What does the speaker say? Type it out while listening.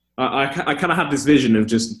I kind of have this vision of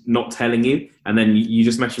just not telling you, and then you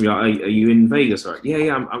just message me like, "Are you in Vegas?" Right?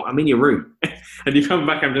 Yeah, I'm in your room, and you come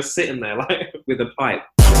back, I'm just sitting there like with a pipe.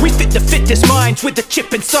 We fit the fittest minds with the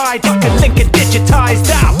chip inside, like a link and digitized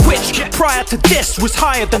out, which prior to this was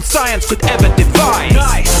higher than science could ever devise.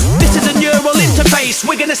 This is a neural interface,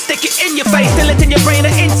 we're gonna stick it in your face till it in your brain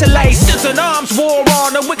are interlaced. There's an arms war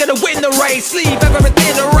on and we're gonna win the race, leave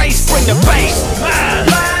everything a race, bring the bass.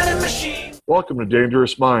 Man and machine. Welcome to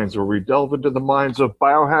Dangerous Minds, where we delve into the minds of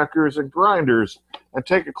biohackers and grinders and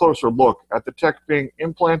take a closer look at the tech being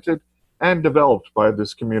implanted and developed by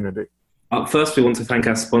this community. First, we want to thank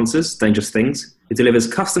our sponsors, Dangerous Things, who delivers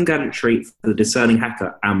custom gadgetry for the discerning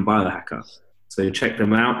hacker and biohacker. So check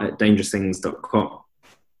them out at dangerousthings.com.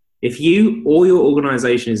 If you or your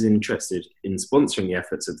organization is interested in sponsoring the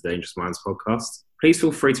efforts of the Dangerous Minds podcast, please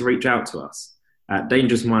feel free to reach out to us at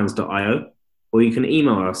dangerousminds.io, or you can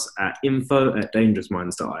email us at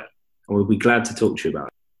info@dangerousminds.io, and we'll be glad to talk to you about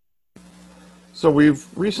it. So we've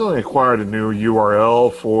recently acquired a new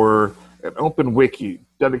URL for an open wiki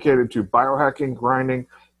dedicated to biohacking, grinding,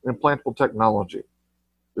 and implantable technology.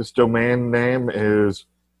 This domain name is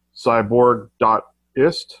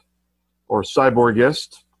cyborg.ist or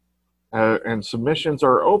cyborgist, and submissions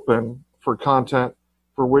are open for content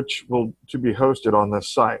for which will to be hosted on this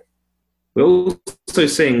site. We're also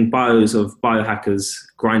seeing bios of biohackers,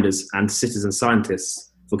 grinders, and citizen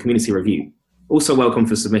scientists for community review. Also welcome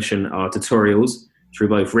for submission are tutorials through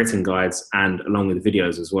both written guides and along with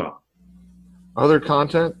videos as well. Other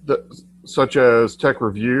content, such as tech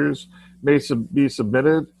reviews, may be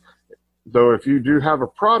submitted, though if you do have a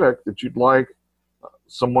product that you'd like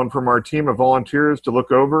someone from our team of volunteers to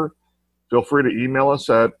look over, feel free to email us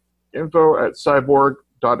at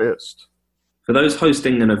info@cyborg.ist. For those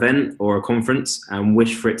hosting an event or a conference and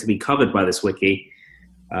wish for it to be covered by this wiki,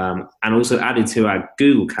 and also added to our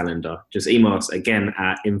Google Calendar, just email us again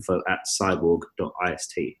at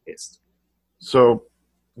info@cyborg.ist. So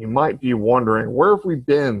you might be wondering, where have we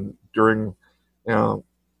been during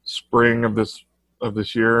spring of this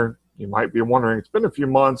year? You might be wondering, it's been a few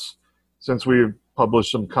months since we've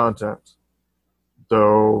published some content.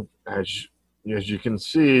 Though, as you can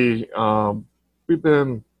see, we've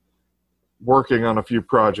been working on a few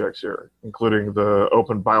projects here, including the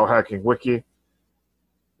Open Biohacking Wiki.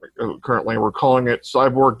 Currently, we're calling it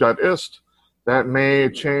cyborg.ist. That may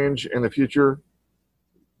change in the future.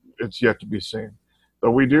 It's yet to be seen.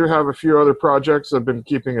 But we do have a few other projects that have been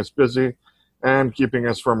keeping us busy and keeping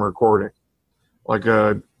us from recording. Like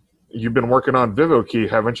you've been working on VivoKey,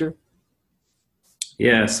 haven't you?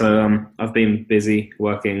 Yeah, so I've been busy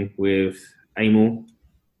working with Amel,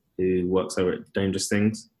 who works over at Dangerous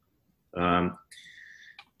Things.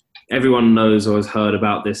 Everyone knows or has heard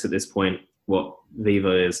about this at this point, what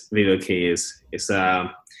VivoKey is. It's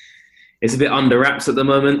a bit under wraps at the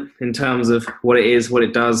moment in terms of what it is, what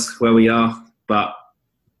it does, where we are, but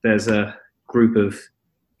there's a group of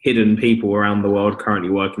hidden people around the world currently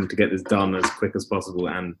working to get this done as quick as possible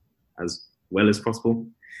and as well as possible.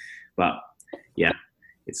 But yeah,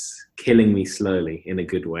 it's killing me slowly in a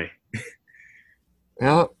good way.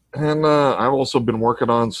 Yeah, and I've also been working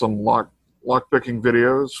on some lockpicking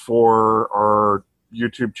videos for our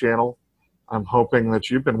YouTube channel. I'm hoping that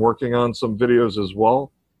you've been working on some videos as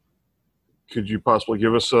well. Could you possibly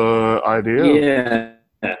give us an idea?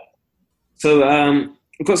 Yeah. So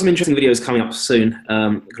we've got some interesting videos coming up soon.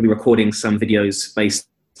 I'm going to be recording some videos based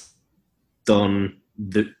on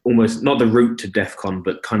almost not the route to DEF CON,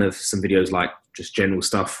 but kind of some videos like just general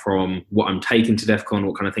stuff from what I'm taking to DEF CON,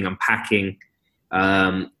 what kind of thing I'm packing.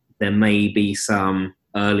 There may be some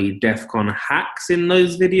early DEF CON hacks in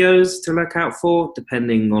those videos to look out for,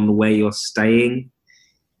 depending on where you're staying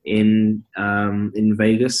in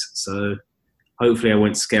Vegas. So hopefully I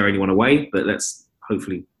won't scare anyone away, but let's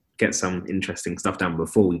hopefully get some interesting stuff done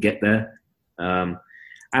before we get there. And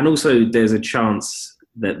also there's a chance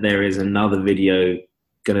that there is another video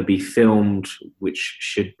going to be filmed, which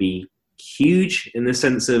should be huge in the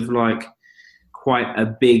sense of like quite a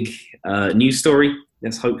big news story,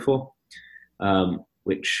 let's hope for,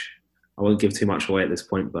 which I won't give too much away at this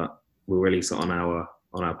point, but we'll release it on our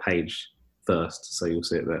page first, so you'll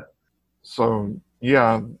see it there. So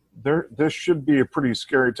yeah, this should be a pretty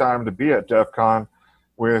scary time to be at DEF CON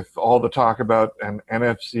with all the talk about an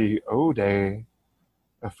NFC O-Day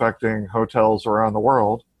affecting hotels around the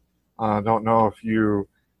world. I don't know if you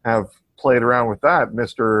have played around with that,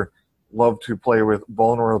 Mr. Love to play with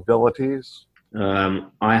vulnerabilities.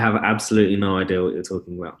 I have absolutely no idea what you're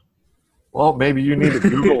talking about. Well, maybe you need to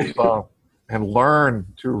Google some and learn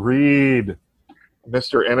to read.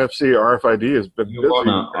 Mr. NFC RFID has been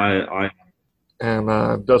busy.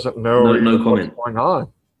 and doesn't know No what's comment. going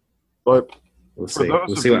on. But We'll for see.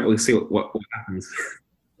 those We'll see what happens.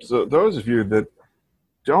 so those of you that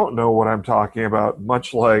don't know what I'm talking about,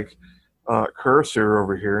 much like Cursor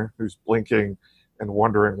over here, who's blinking and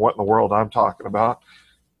wondering what in the world I'm talking about,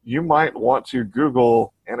 you might want to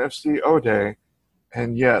Google NFC O-Day.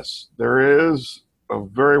 And yes, there is a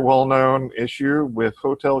very well-known issue with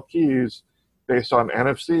hotel keys based on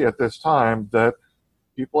NFC at this time that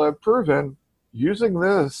people have proven using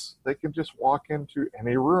this, they can just walk into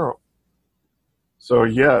any room. So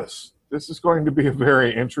yes, this is going to be a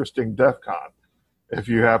very interesting DEF CON if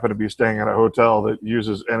you happen to be staying at a hotel that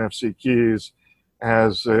uses NFC keys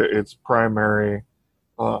as its primary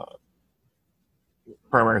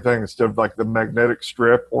thing, instead of like the magnetic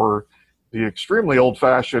strip or the extremely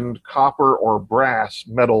old-fashioned copper or brass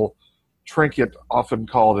metal trinket, often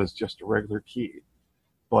called as just a regular key.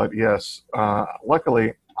 But yes,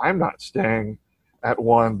 luckily I'm not staying at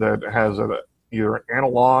one that has either an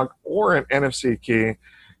analog or an NFC key.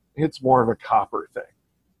 It's more of a copper thing.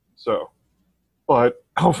 So, but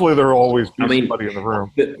hopefully there'll always be somebody in the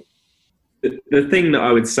room. The thing that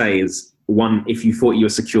I would say is, one, if you thought you were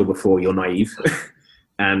secure before, you're naive.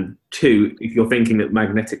 And two, if you're thinking that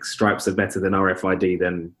magnetic stripes are better than RFID,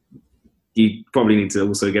 then you probably need to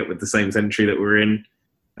also get with the same century that we're in.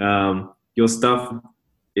 Your stuff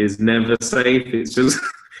is never safe. It's just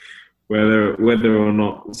whether or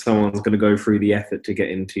not someone's going to go through the effort to get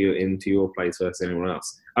into your place versus anyone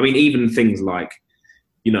else. I mean, even things like,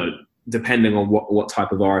 depending on what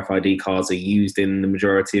type of RFID cards are used in the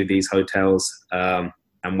majority of these hotels,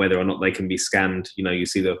 and whether or not they can be scanned. You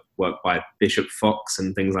see the work by Bishop Fox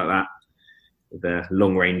and things like that, the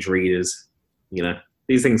long-range readers.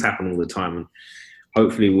 These things happen all the time, and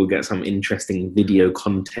hopefully we'll get some interesting video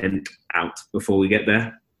content out before we get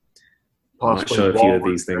there. Possibly show a few of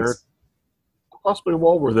these things. Possibly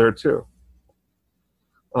while we're there too.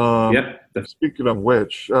 Yep. Speaking of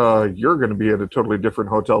which, you're going to be at a totally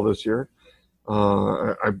different hotel this year.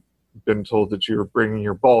 I've been told that you're bringing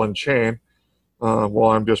your ball and chain. Well,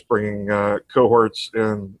 I'm just bringing cohorts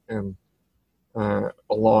and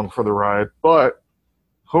along for the ride. But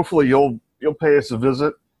hopefully you'll pay us a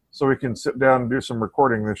visit so we can sit down and do some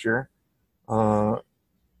recording this year,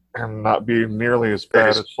 and not be nearly as bad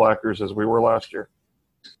as slackers as we were last year.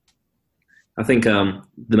 I think the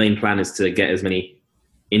main plan is to get as many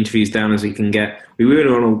interviews down as we can get. We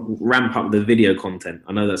really want to ramp up the video content.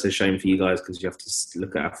 I know that's a shame for you guys because you have to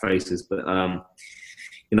look at our faces, but I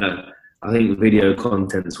think video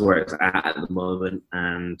content's where it's at the moment,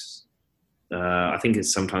 and I think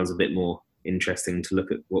it's sometimes a bit more interesting to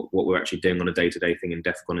look at what we're actually doing on a day-to-day thing in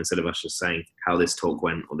DEF CON instead of us just saying how this talk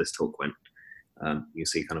went or this talk went. You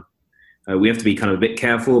see, we have to be kind of a bit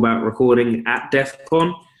careful about recording at DEF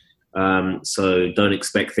CON, so don't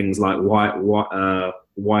expect things like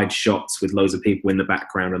wide shots with loads of people in the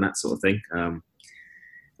background and that sort of thing.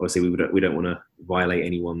 Obviously, we don't want to violate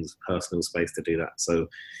anyone's personal space to do that. So,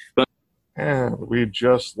 but. And we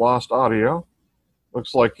just lost audio.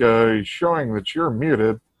 Looks like he's showing that you're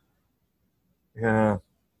muted. Yeah,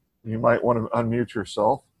 you might want to unmute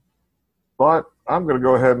yourself. But I'm going to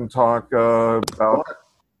go ahead and talk about...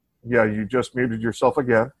 Yeah, you just muted yourself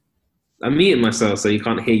again. I'm muting myself so you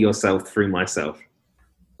can't hear yourself through myself.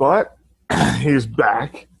 But he's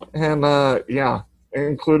back. And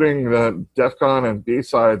including the DEF CON and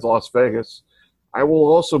B-Sides Las Vegas, I will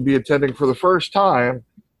also be attending for the first time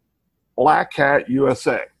Black Hat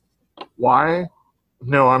USA. Why?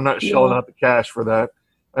 No, I'm not shelling out the cash for that.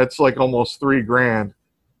 That's like almost $3,000.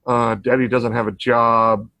 Daddy doesn't have a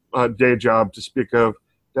day job to speak of.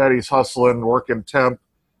 Daddy's hustling, working temp,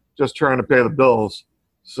 just trying to pay the bills.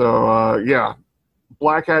 So,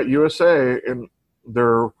 Black Hat USA, in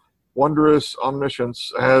their wondrous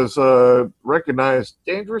omniscience, has recognized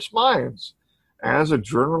Dangerous Minds as a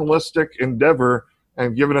journalistic endeavor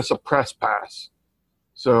and given us a press pass.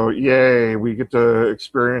 So, yay, we get to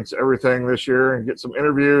experience everything this year and get some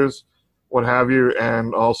interviews, what have you,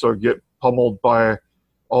 and also get pummeled by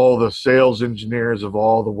all the sales engineers of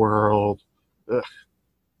all the world. Ugh.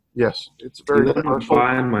 Yes, it's a very commercial.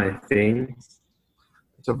 Buy my thing.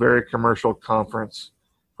 It's a very commercial conference,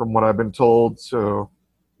 from what I've been told. So,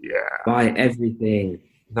 yeah. Buy everything.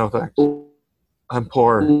 No thanks. I'm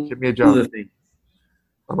poor. Give me a job.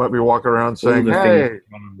 I might be walking around saying, "Hey,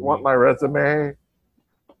 you want my resume?"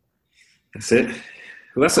 That's it.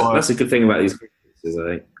 Well, that's a good thing about these conferences. I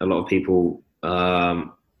think a lot of people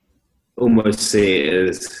almost see it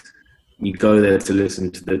as you go there to listen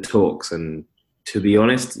to the talks, and to be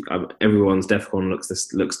honest, everyone's DEF CON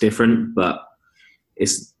looks different, but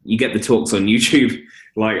you get the talks on YouTube.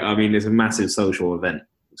 Like, I mean, it's a massive social event,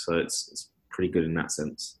 so it's pretty good in that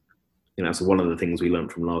sense. You know, that's one of the things we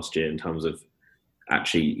learned from last year in terms of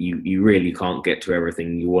actually you really can't get to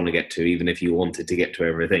everything you want to get to, even if you wanted to get to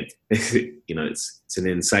everything. You know, it's an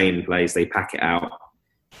insane place. They pack it out.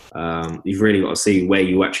 You've really got to see where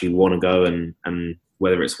you actually want to go and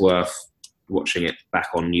whether it's worth watching it back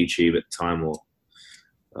on YouTube at the time or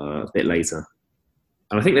a bit later.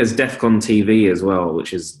 And I think there's DEF CON TV as well,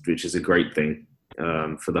 which is a great thing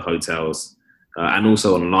for the hotels. And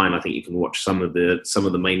also online, I think you can watch some of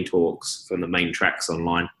the main talks from the main tracks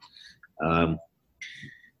online.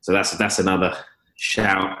 So that's another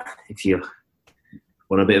shout if you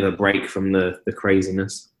want a bit of a break from the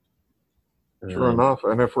craziness. Sure enough,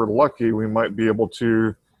 and if we're lucky, we might be able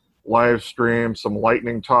to live stream some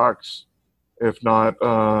lightning talks. If not,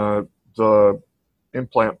 the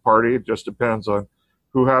implant party. It just depends on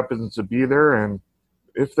who happens to be there and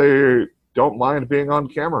if they don't mind being on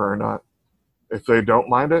camera or not. If they don't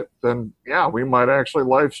mind it, then yeah, we might actually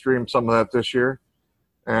live stream some of that this year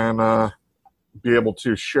and be able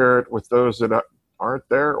to share it with those that aren't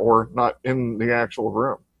there or not in the actual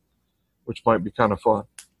room, which might be kind of fun.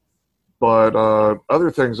 But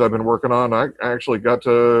other things I've been working on, I actually got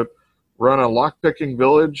to run a lockpicking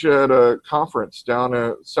village at a conference down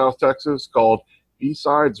in South Texas called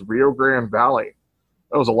B-Sides Rio Grande Valley.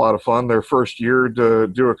 That was a lot of fun. Their first year to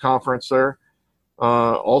do a conference there.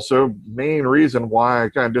 Also, main reason why I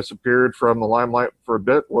kind of disappeared from the limelight for a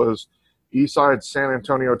bit was B-Sides San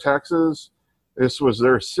Antonio, Texas. This was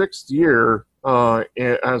their 6th year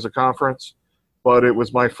as a conference, but it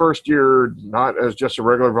was my first year not as just a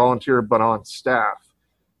regular volunteer, but on staff.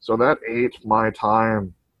 So that ate my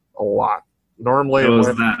time a lot. Normally,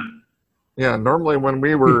 normally when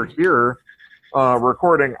we were here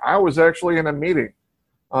recording, I was actually in a meeting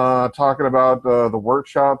talking about the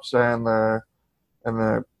workshops and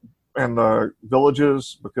the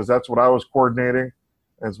villages, because that's what I was coordinating,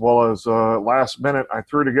 as well as last minute I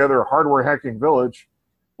threw together a hardware hacking village,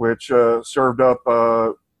 which served up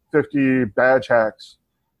 50 badge hacks,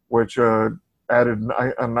 which added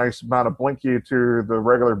a nice amount of blinky to the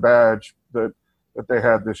regular badge that they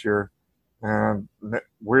had this year. And the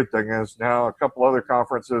weird thing is now a couple other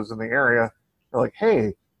conferences in the area are like,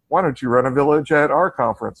 hey, why don't you run a village at our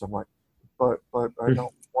conference? I'm like, but I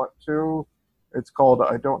don't want to. It's called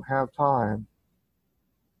I Don't Have Time.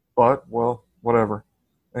 But, well, whatever.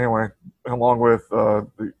 Anyway, along with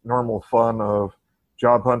the normal fun of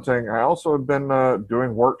job hunting, I also have been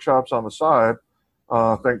doing workshops on the side.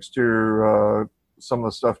 Thanks to some of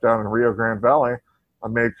the stuff down in Rio Grande Valley, I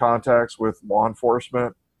made contacts with law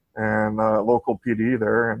enforcement and local PD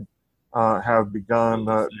there, and have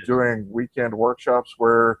begun doing weekend workshops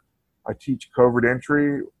where I teach covert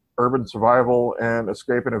entry, urban survival, and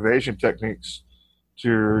escape and evasion techniques to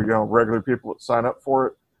regular people that sign up for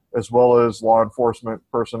it, as well as law enforcement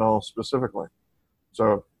personnel specifically.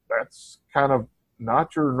 So that's kind of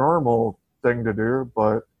not your normal thing to do,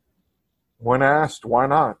 but when asked, why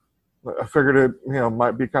not? I figured it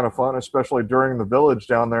might be kind of fun, especially during the village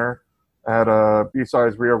down there at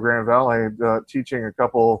B-Sides Rio Grande Valley, teaching a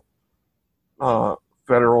couple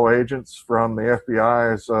federal agents from the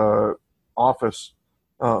FBI's office,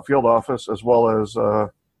 field office, as well as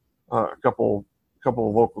a couple of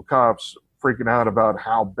local cops freaking out about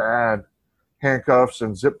how bad handcuffs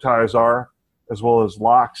and zip ties are, as well as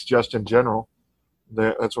locks just in general.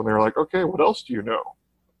 That's when they were like, okay, what else do you know?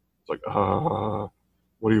 It's like,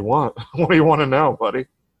 what do you want? What do you want to know, buddy?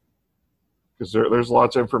 Because there's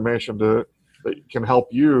lots of information that can help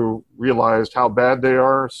you realize how bad they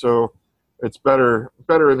are. So it's better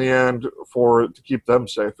in the end to keep them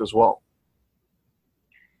safe as well.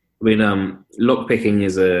 I mean, lockpicking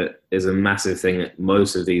is a massive thing at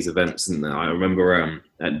most of these events, isn't there? I remember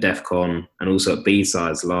at DEF CON and also at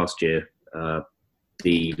B-Sides last year,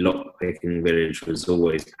 the lockpicking village was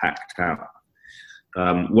always packed out.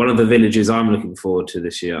 One of the villages I'm looking forward to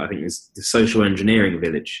this year, I think, is the social engineering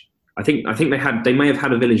village. I think they may have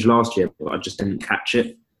had a village last year, but I just didn't catch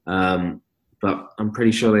it. But I'm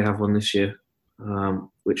pretty sure they have one this year,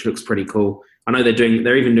 which looks pretty cool. I know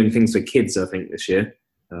they're even doing things for kids, I think, this year,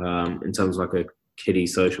 in terms of like a kiddie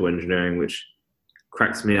social engineering, which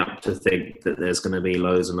cracks me up to think that there's going to be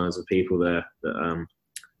loads and loads of people there that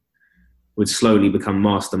would slowly become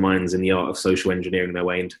masterminds in the art of social engineering their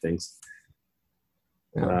way into things.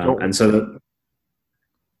 And so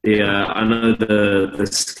I know the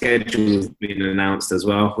schedule has been announced as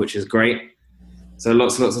well, which is great. So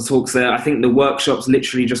lots of talks there. I think the workshops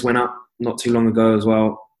literally just went up not too long ago as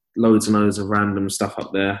well. Loads and loads of random stuff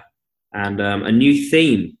up there. And a new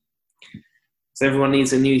theme. So everyone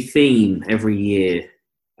needs a new theme every year,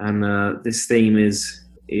 and this theme is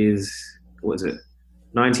what is it?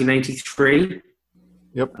 1983.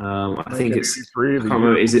 Yep. I think it's. I 1983, can't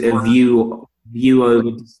remember. Is it a view over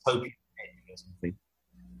dystopian or something?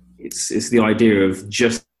 It's the idea of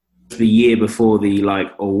just the year before the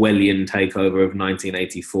like Orwellian takeover of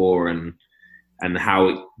 1984, and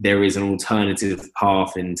how there is an alternative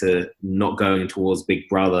path into not going towards Big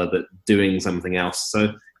Brother, but doing something else. So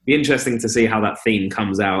it'd be interesting to see how that theme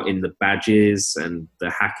comes out in the badges and the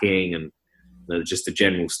hacking and just the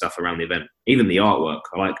general stuff around the event. Even the artwork.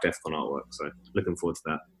 I like DEF CON artwork, so looking forward to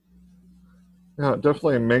that. Yeah, it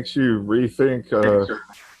definitely makes you rethink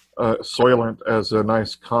Soylent as a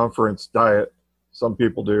nice conference diet. Some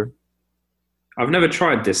people do. I've never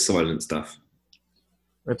tried this Soylent stuff.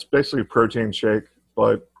 It's basically a protein shake,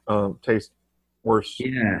 but tastes worse.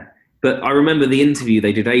 Yeah, but I remember the interview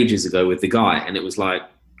they did ages ago with the guy, and it was like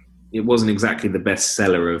it wasn't exactly the best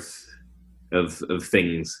seller of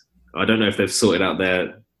things. I don't know if they've sorted out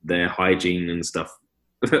their hygiene and stuff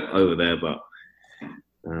over there, but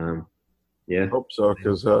yeah. I hope so,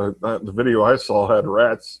 because the video I saw had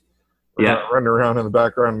rats running around in the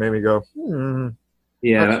background, made me go,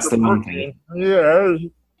 Yeah, that's the one thing. Yeah.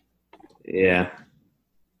 Yeah.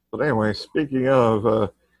 But anyway, speaking of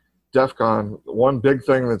DEF CON, one big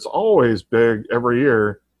thing that's always big every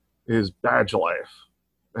year is badge life.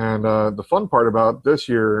 And the fun part about this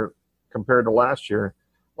year compared to last year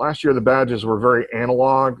the badges were very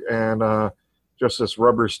analog and just this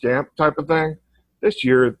rubber stamp type of thing. This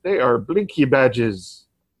year they are blinky badges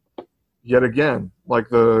yet again. Like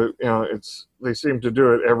they seem to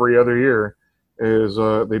do it every other year. Is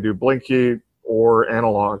they do blinky or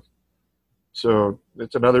analog. So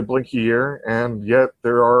it's another blinky year, and yet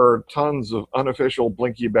there are tons of unofficial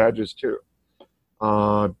blinky badges too.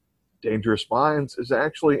 Dangerous Minds is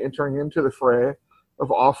actually entering into the fray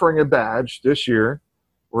of offering a badge this year.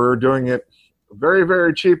 We're doing it very,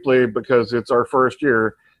 very cheaply because it's our first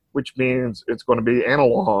year, which means it's going to be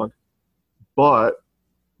analog. But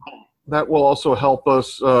that will also help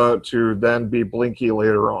us to then be blinky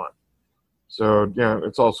later on. So, yeah,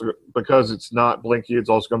 it's also, because it's not blinky, it's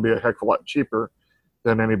also going to be a heck of a lot cheaper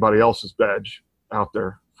than anybody else's badge out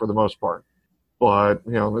there for the most part. But,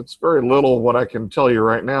 it's very little what I can tell you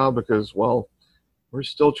right now because, well, we're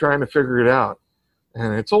still trying to figure it out.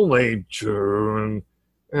 And it's only June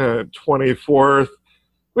 24th.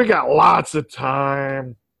 We got lots of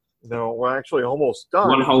time. We're actually almost done.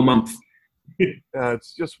 One whole month.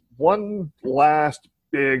 It's just one last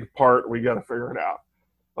big part we got to figure it out.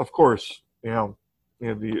 Of course, the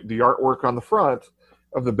artwork on the front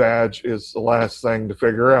of the badge is the last thing to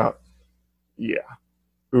figure out. Yeah.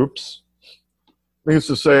 Oops. Needs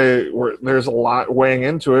to say there's a lot weighing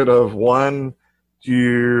into it. Of one,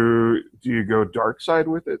 do you go dark side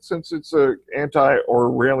with it since it's a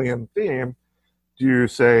anti-Orwellian theme? Do you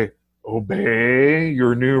say obey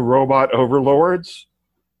your new robot overlords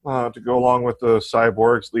to go along with the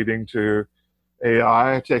cyborgs leading to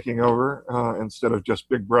AI taking over instead of just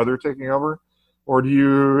Big Brother taking over? Or do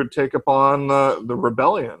you take upon the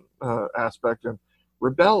rebellion aspect and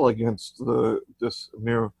rebel against this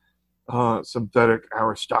new synthetic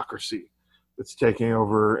aristocracy that's taking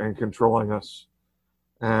over and controlling us?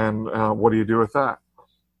 And what do you do with that?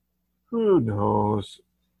 Who knows?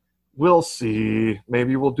 We'll see.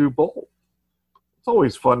 Maybe we'll do both. It's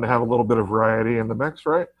always fun to have a little bit of variety in the mix,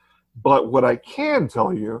 right? But what I can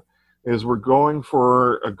tell you is we're going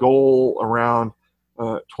for a goal around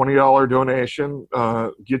 $20 donation,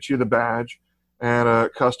 get you the badge, and a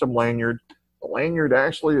custom lanyard. The lanyard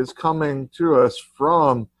actually is coming to us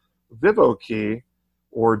from VivoKey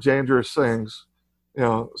or Dangerous Things.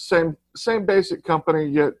 Same basic company,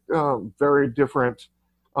 yet very different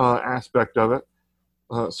aspect of it.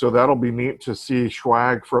 So that'll be neat to see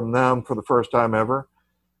swag from them for the first time ever.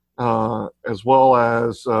 As well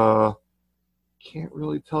as can't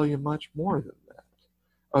really tell you much more than that,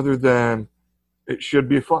 other than it should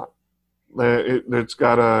be fun. It's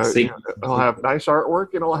got it'll have nice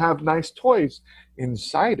artwork and it'll have nice toys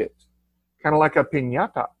inside it, kind of like a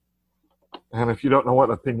piñata. And if you don't know what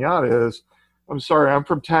a piñata is, I'm sorry, I'm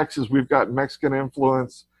from Texas. We've got Mexican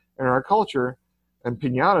influence in our culture, and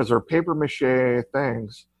piñatas are paper mache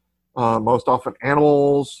things, most often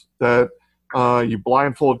animals that you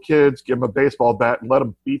blindfold kids, give them a baseball bat, and let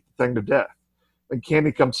them beat the thing to death. And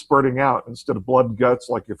candy comes spurting out instead of blood and guts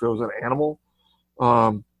like if it was an animal.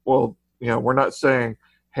 We're not saying,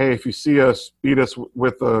 hey, if you see us, beat us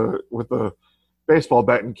with a baseball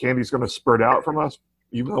bat and candy's going to spurt out from us,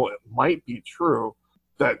 even though it might be true.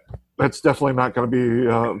 That's definitely not going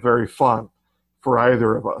to be very fun for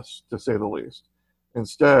either of us, to say the least.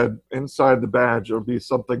 Instead, inside the badge, there'll be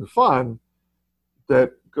something fun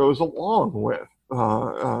that goes along with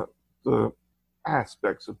the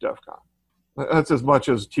aspects of DEF CON. That's as much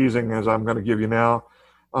as teasing as I'm going to give you now.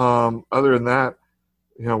 Other than that,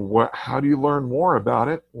 how do you learn more about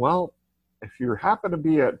it? Well, if you happen to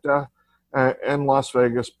be in Las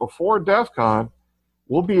Vegas before DEF CON,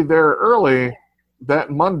 we'll be there early that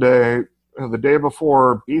Monday, the day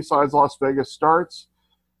before B-Sides Las Vegas starts.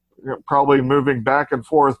 Probably moving back and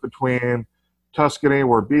forth between Tuscany,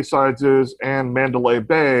 where B-Sides is, and Mandalay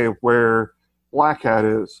Bay, where Black Hat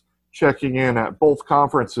is, checking in at both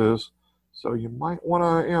conferences. So you might want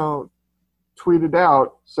to, tweet it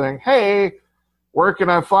out saying, hey, where can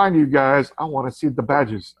I find you guys? I want to see the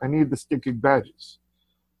badges. I need the stinking badges.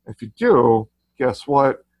 If you do, guess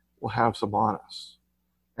what? We'll have some on us.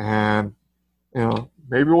 And,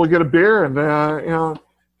 maybe we'll get a beer and,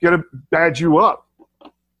 badge you up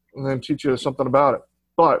and then teach you something about it.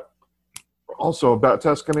 But also about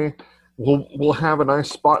Tuscany, we'll have a nice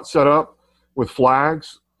spot set up with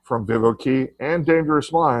flags from Vivo Key and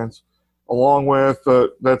Dangerous Minds, along with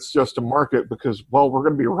that's just a market because, we're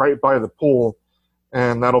going to be right by the pool,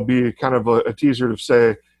 and that'll be kind of a teaser to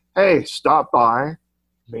say, hey, stop by,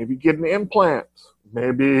 maybe get an implant,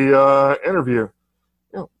 maybe interview,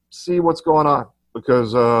 see what's going on,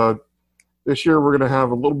 because this year we're going to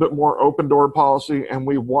have a little bit more open door policy, and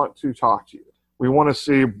we want to talk to you. We want to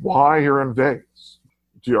see why you're in Vegas.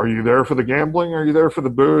 Are you there for the gambling? Are you there for the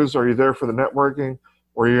booze? Are you there for the networking?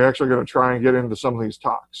 Or are you actually going to try and get into some of these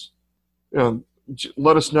talks?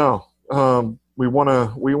 Let us know. We want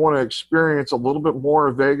to experience a little bit more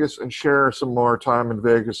of Vegas and share some more time in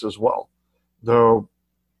Vegas as well. Though,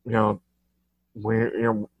 door's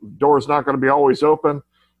not going to be always open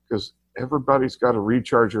because everybody's got to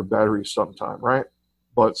recharge your batteries sometime, right?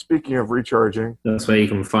 But speaking of recharging, that's where you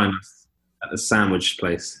can find us at the sandwich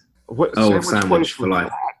place. What sandwich for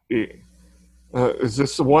life. Is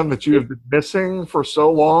this the one that you have been missing for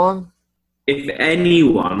so long? If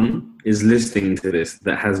anyone is listening to this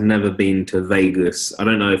that has never been to Vegas, I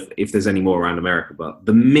don't know if there's any more around America, but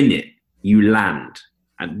the minute you land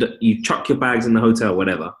and you chuck your bags in the hotel,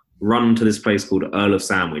 whatever, run to this place called Earl of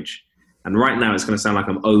Sandwich. And right now it's going to sound like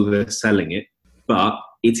I'm overselling it, but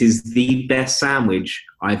it is the best sandwich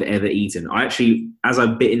I've ever eaten. I actually, as I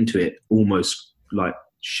bit into it, almost like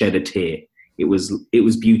shed a tear. It was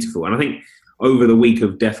beautiful. And I think over the week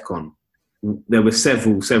of DEF CON, there were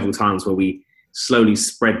several times where we slowly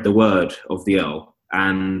spread the word of the Earl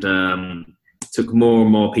and took more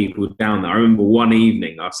and more people down there. I remember one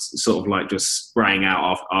evening, I sort of like just sprang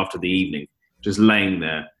out after the evening, just laying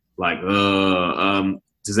there like,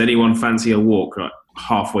 does anyone fancy a walk like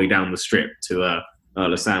halfway down the strip to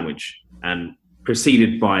Earl of Sandwich? And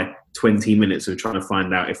proceeded by 20 minutes of trying to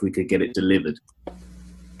find out if we could get it delivered.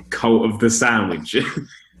 Cult of the sandwich.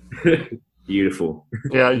 Beautiful.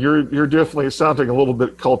 Yeah, you're definitely sounding a little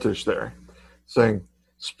bit cultish there, saying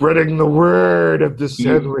spreading the word of the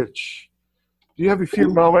sandwich. Do you have a few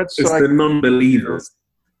moments? It's the non-believers.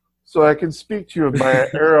 So I can speak to you of my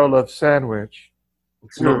Earl of Sandwich.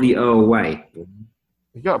 It's not the Earl way.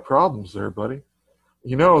 You got problems there, buddy.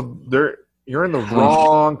 You're in the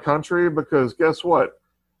wrong country because guess what?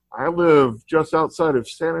 I live just outside of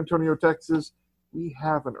San Antonio, Texas. We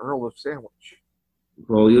have an Earl of Sandwich.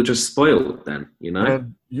 Well, you're just spoiled then,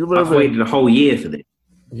 And I've waited a whole year for this.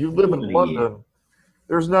 You live in London.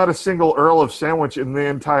 There's not a single Earl of Sandwich in the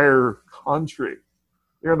entire country.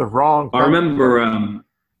 You're in the wrong country.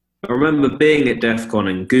 I remember being at DEF CON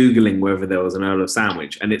and Googling whether there was an Earl of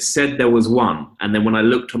Sandwich, and it said there was one. And then when I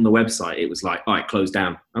looked on the website, it was like, all right, closed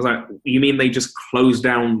down. I was like, you mean they just closed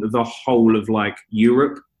down the whole of like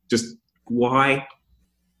Europe? Just why?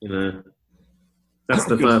 That's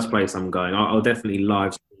the first place I'm going. I'll definitely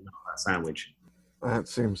live stream that sandwich. That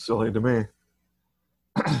seems silly to me.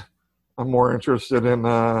 I'm more interested in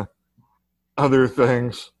other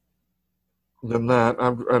things than that.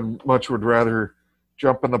 I much would rather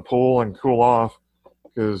jump in the pool and cool off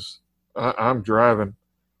because I'm driving.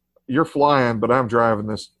 You're flying, but I'm driving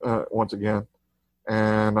this once again.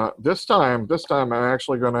 And this time I'm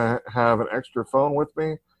actually going to have an extra phone with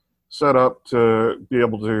me set up to be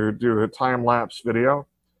able to do a time-lapse video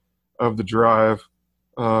of the drive,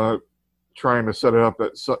 trying to set it up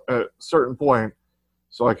at a certain point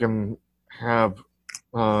so I can have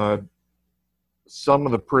some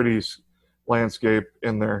of the pretty landscape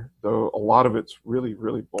in there, though a lot of it's really,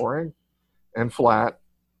 really boring and flat.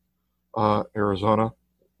 Arizona,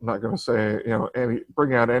 I'm not going to say,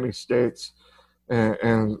 bring out any states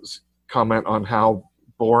and comment on how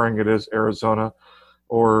boring it is, Arizona,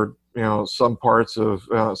 or some parts of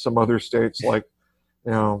some other states like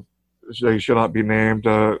You know, they should not be named.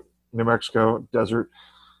 New Mexico desert,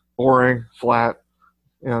 boring, flat.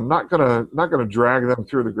 Not gonna drag them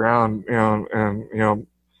through the ground, and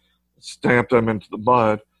stamp them into the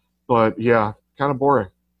mud. But yeah, kind of boring.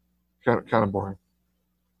 Kind of boring.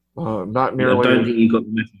 Not nearly. I don't think you got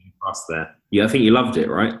the message across there. Yeah, I think you loved it,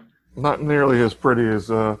 right? Not nearly as pretty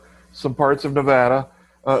as some parts of Nevada.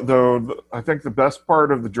 Though I think the best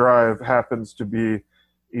part of the drive happens to be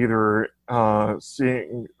either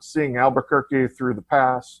seeing Albuquerque through the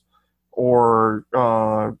pass, or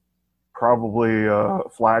probably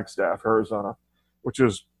Flagstaff, Arizona, which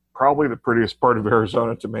is probably the prettiest part of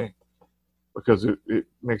Arizona to me, because it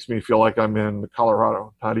makes me feel like I'm in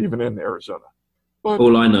Colorado, not even in Arizona. But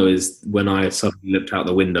all I know is when I suddenly looked out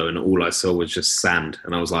the window and all I saw was just sand,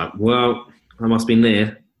 and I was like, well, I must be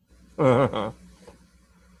near.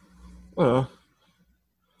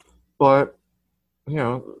 But,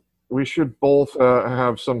 we should both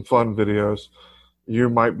have some fun videos. You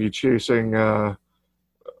might be chasing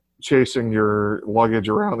your luggage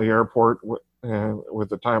around the airport with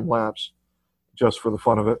the time lapse, just for the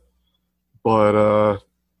fun of it. But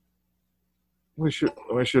we should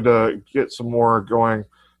get some more going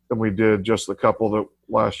than we did just the couple that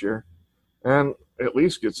last year, and at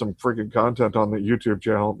least get some freaking content on the YouTube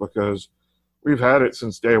channel, because we've had it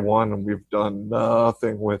since day one and we've done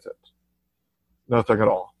nothing with it, nothing at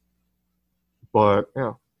all. But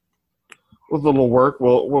yeah, with a little work,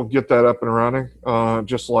 we'll get that up and running.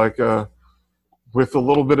 Just like with a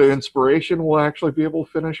little bit of inspiration, we'll actually be able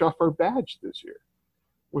to finish off our badge this year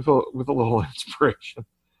with a little inspiration.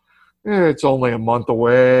 It's only a month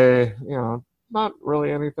away, not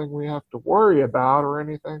really anything we have to worry about or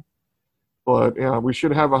anything. But yeah, we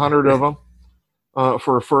should have 100 of them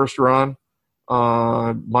for a first run,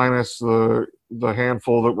 minus the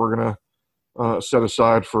handful that we're gonna set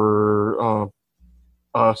aside for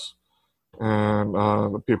us, and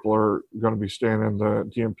the people are going to be staying in the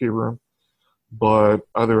DMP room. But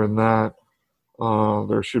other than that,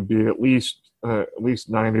 there should be at least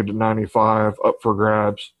 90 to 95 up for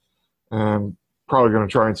grabs, and probably going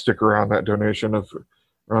to try and stick around that donation of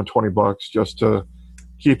around $20 just to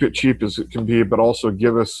keep it cheap as it can be, but also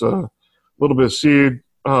give us a little bit of seed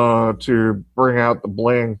to bring out the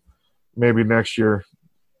bling maybe next year.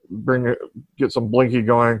 Get some blinky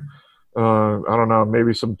going. I don't know,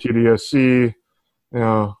 maybe some TDSC,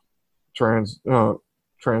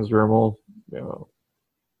 transdermal,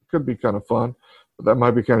 could be kind of fun, but that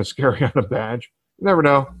might be kind of scary on a badge. You never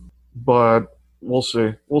know, but we'll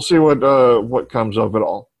see. We'll see what comes of it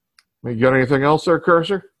all. You got anything else there,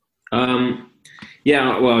 Cursor?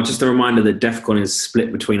 Yeah, well, just a reminder that DEF CON is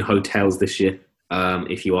split between hotels this year.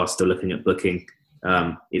 If you are still looking at booking,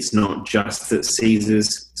 it's not just at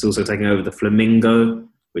Caesars. It's also taking over the Flamingo,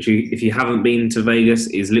 which, if you haven't been to Vegas,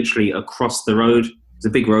 is literally across the road. It's a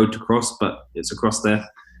big road to cross, but it's across there.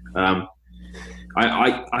 I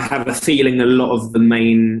have a feeling a lot of the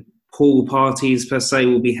main pool parties, per se,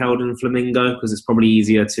 will be held in Flamingo, because it's probably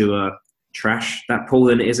easier to trash that pool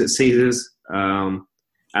than it is at Caesars. And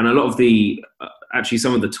a lot of actually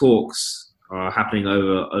some of the talks are happening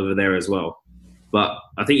over there as well. But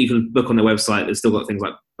I think you can book on their website. They've still got things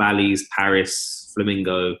like Bally's, Paris,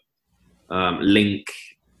 Flamingo, Link,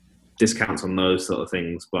 discounts on those sort of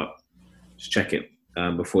things. But just check it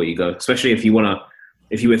before you go, especially if you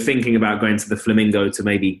were thinking about going to the Flamingo to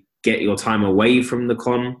maybe get your time away from the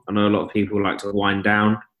con. I know a lot of people like to wind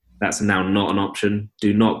down. That's now not an option.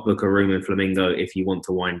 Do not book a room in Flamingo if you want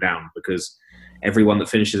to wind down, because everyone that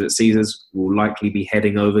finishes at Caesars will likely be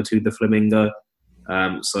heading over to the Flamingo.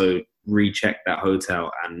 So recheck that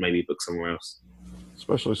hotel and maybe book somewhere else.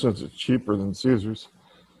 Especially since it's cheaper than Caesars.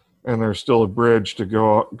 And there's still a bridge to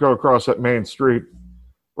go across that main street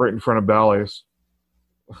right in front of Bally's.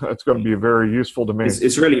 That's going to be very useful to me.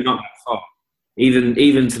 It's really not that far.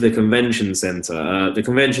 Even to the convention center. The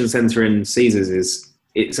convention center in Caesars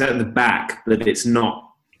it's at the back, but it's not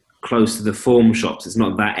close to the form shops. It's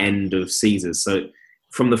not that end of Caesars. So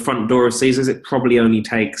from the front door of Caesars, it probably only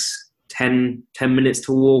takes 10 minutes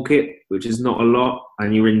to walk it, which is not a lot,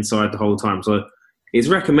 and you're inside the whole time. So it's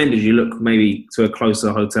recommended you look maybe to a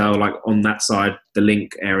closer hotel, like on that side, the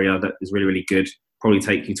Link area, that is really, really good. Probably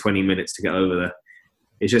take you 20 minutes to get over there.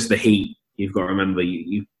 It's just the heat. You've got to remember,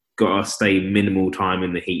 you've got to stay minimal time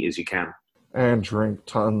in the heat as you can. And drink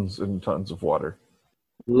tons and tons of water.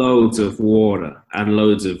 Loads of water and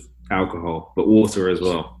loads of alcohol, but water as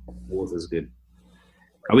well. Water's good.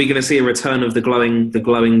 Are we going to see a return of the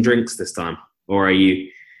glowing drinks this time? Or are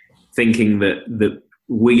you thinking that the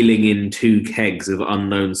wheeling in 2 kegs of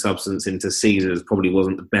unknown substance into Caesars probably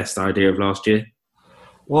wasn't the best idea of last year?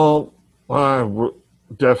 Well,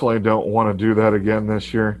 definitely don't want to do that again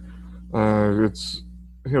this year.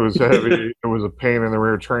 It was heavy. It was a pain in the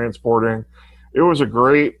rear transporting. It was a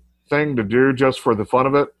great thing to do just for the fun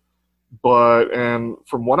of it. And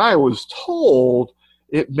from what I was told,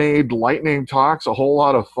 it made lightning talks a whole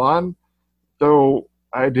lot of fun, though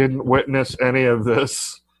I didn't witness any of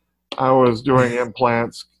this. I was doing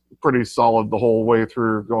implants pretty solid the whole way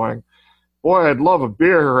through, going, boy, I'd love a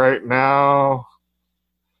beer right now,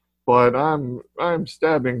 but I'm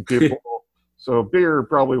stabbing people, so beer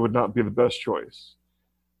probably would not be the best choice.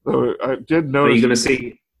 Though I did notice. Are you going to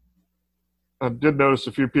see? I did notice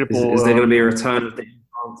a few people. Is there going to be a return of the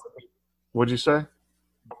implants? What'd you say?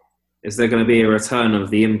 Is there going to be a return of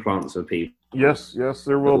the implants for people? Yes,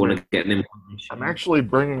 there will. Want to get an implant? I'm actually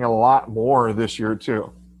bringing a lot more this year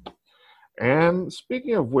too. And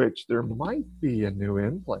speaking of which, there might be a new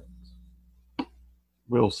implant.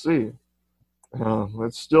 We'll see.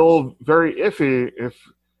 It's still very iffy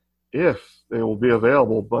if they will be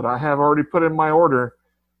available, but I have already put in my order,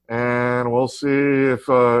 and we'll see if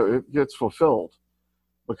it gets fulfilled.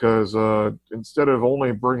 Because instead of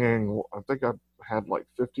only bringing, I think I had like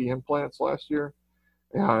 50 implants last year.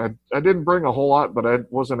 Yeah, I didn't bring a whole lot, but I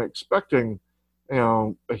wasn't expecting,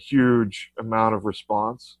 a huge amount of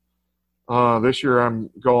response. This year I'm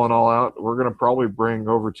going all out. We're going to probably bring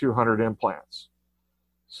over 200 implants.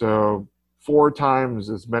 So 4 times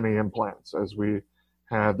as many implants as we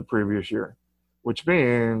had the previous year, which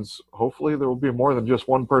means hopefully there will be more than just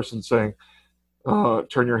one person saying,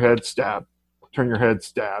 turn your head, stab. Turn your head,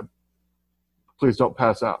 stab. Please don't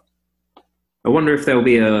pass out. I wonder if there'll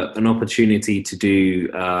be an opportunity to do,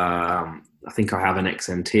 I think I have an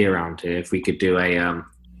XMT around here, if we could do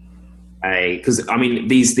because I mean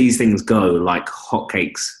these things go like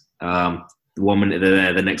hotcakes. The 1 minute they're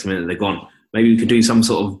there, the next minute they're gone. Maybe we could do some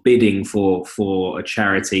sort of bidding for a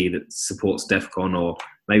charity that supports DEF CON, or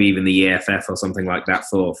maybe even the EFF or something like that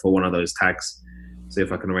for one of those tags. See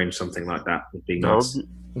if I can arrange something like that. Would be nice.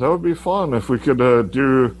 That would be fun if we could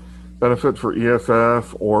do benefit for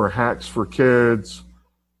EFF or Hacks for Kids,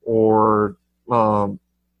 or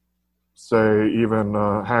say even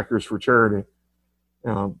Hackers for Charity.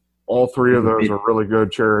 All 3 of those are really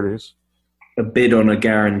good charities. A bid on a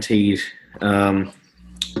guaranteed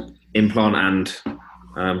implant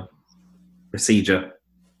and procedure,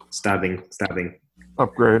 stabbing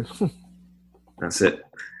upgrade. That's it.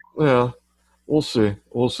 Yeah, we'll see.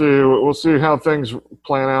 We'll see how things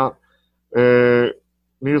plan out.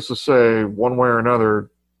 Needless to say, one way or another,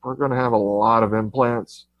 we're going to have a lot of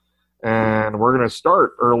implants, and we're going to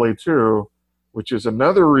start early too, which is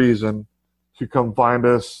another reason to come find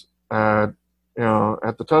us at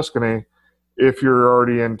the Tuscany. If you're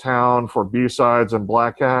already in town for B-Sides and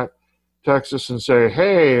Black Hat, text us and say,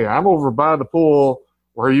 hey, I'm over by the pool.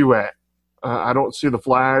 Where are you at? I don't see the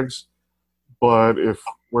flags, but if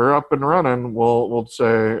we're up and running, we'll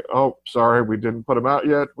say, oh, sorry, we didn't put them out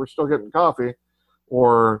yet. We're still getting coffee.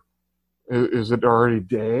 Or is it already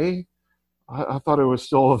day? I thought it was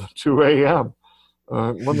still 2 a.m.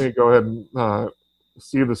 Let me go ahead and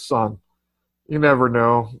see the sun. You never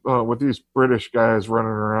know. With these British guys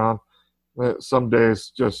running around, some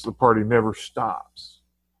days just the party never stops.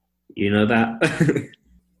 You know that.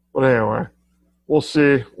 But anyway, we'll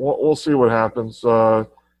see. We'll see what happens. There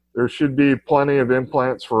should be plenty of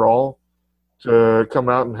implants for all to come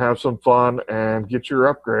out and have some fun and get your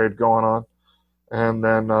upgrade going on. And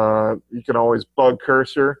then you can always bug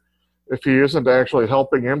Cursor. If he isn't actually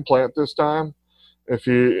helping implant this time, if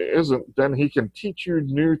he isn't, then he can teach you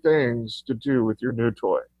new things to do with your new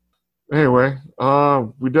toy. Anyway,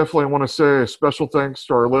 we definitely want to say a special thanks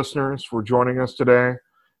to our listeners for joining us today.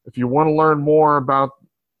 If you want to learn more about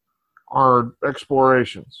our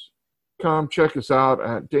explorations, come check us out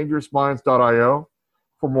at dangerousminds.io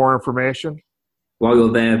for more information. While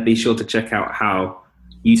you're there, be sure to check out how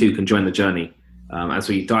you too can join the journey as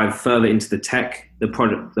we dive further into the tech, the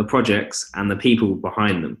projects, and the people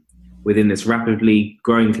behind them within this rapidly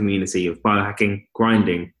growing community of biohacking,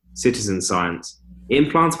 grinding, citizen science,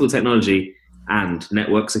 implantable technology, and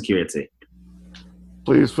network security.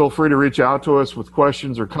 Please feel free to reach out to us with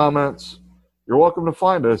questions or comments. You're welcome to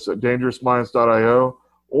find us at dangerousminds.io,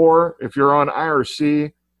 or if you're on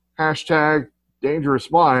IRC, hashtag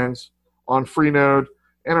dangerousminds on Freenode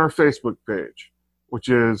and our Facebook page, which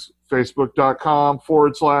is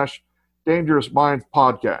facebook.com/Dangerous Minds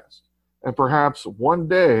Podcast. And perhaps one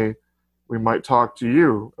day we might talk to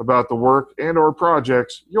you about the work and or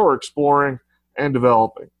projects you're exploring and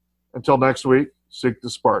developing. Until next week, seek the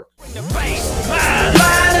spark.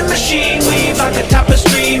 Man and machine weave like a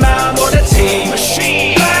tapestry, man, what a team.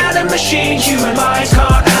 Machine, man and machine, human minds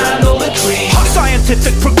can't handle the dream.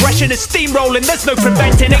 Scientific progression is steamrolling, there's no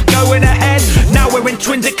preventing it going ahead. Now we're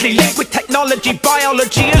intrinsically linked with technology,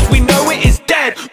 biology as we know